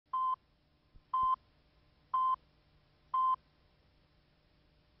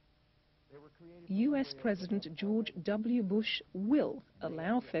U.S. President George W. Bush will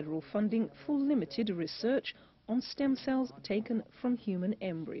allow federal funding for limited research on stem cells taken from human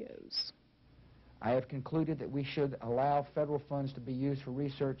embryos. I have concluded that we should allow federal funds to be used for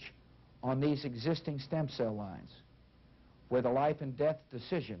research on these existing stem cell lines, where the life and death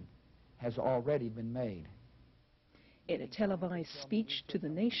decision has already been made. In a televised speech to the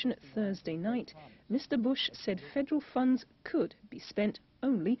nation Thursday night, Mr. Bush said federal funds could be spent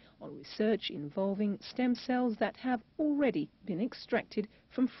only on research involving stem cells that have already been extracted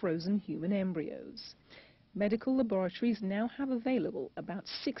from frozen human embryos. Medical laboratories now have available about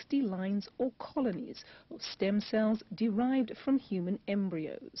 60 lines or colonies of stem cells derived from human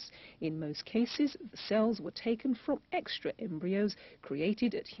embryos. In most cases, the cells were taken from extra embryos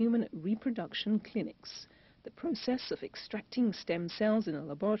created at human reproduction clinics. The process of extracting stem cells in a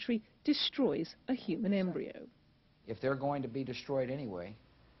laboratory destroys a human embryo. If they're going to be destroyed anyway,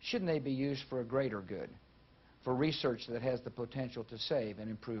 shouldn't they be used for a greater good, for research that has the potential to save and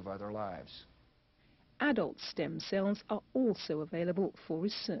improve other lives? Adult stem cells are also available for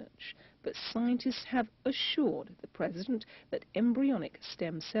research, but scientists have assured the President that embryonic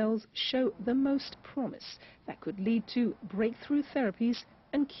stem cells show the most promise that could lead to breakthrough therapies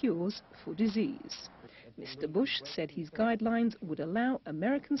and cures for disease. Mr. Bush said his guidelines would allow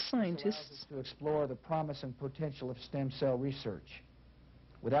American scientists to explore the promise and potential of stem cell research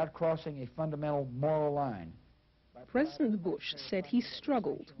without crossing a fundamental moral line. President Bush said he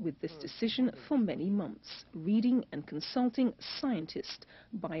struggled with this decision for many months, reading and consulting scientists,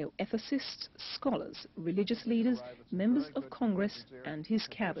 bioethicists, scholars, religious leaders, members of Congress and his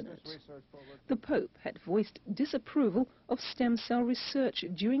cabinet. The Pope had voiced disapproval of stem cell research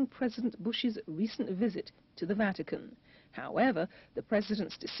during President Bush's recent visit to the Vatican. However, the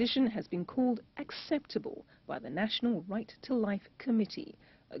President's decision has been called acceptable by the National Right to Life Committee,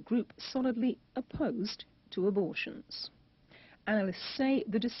 a group solidly opposed to abortions. Analysts say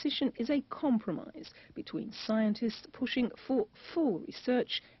the decision is a compromise between scientists pushing for full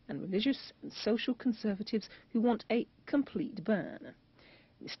research and religious and social conservatives who want a complete ban.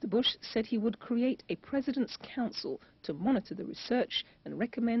 Mr. Bush said he would create a President's Council to monitor the research and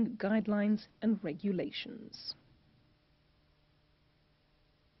recommend guidelines and regulations.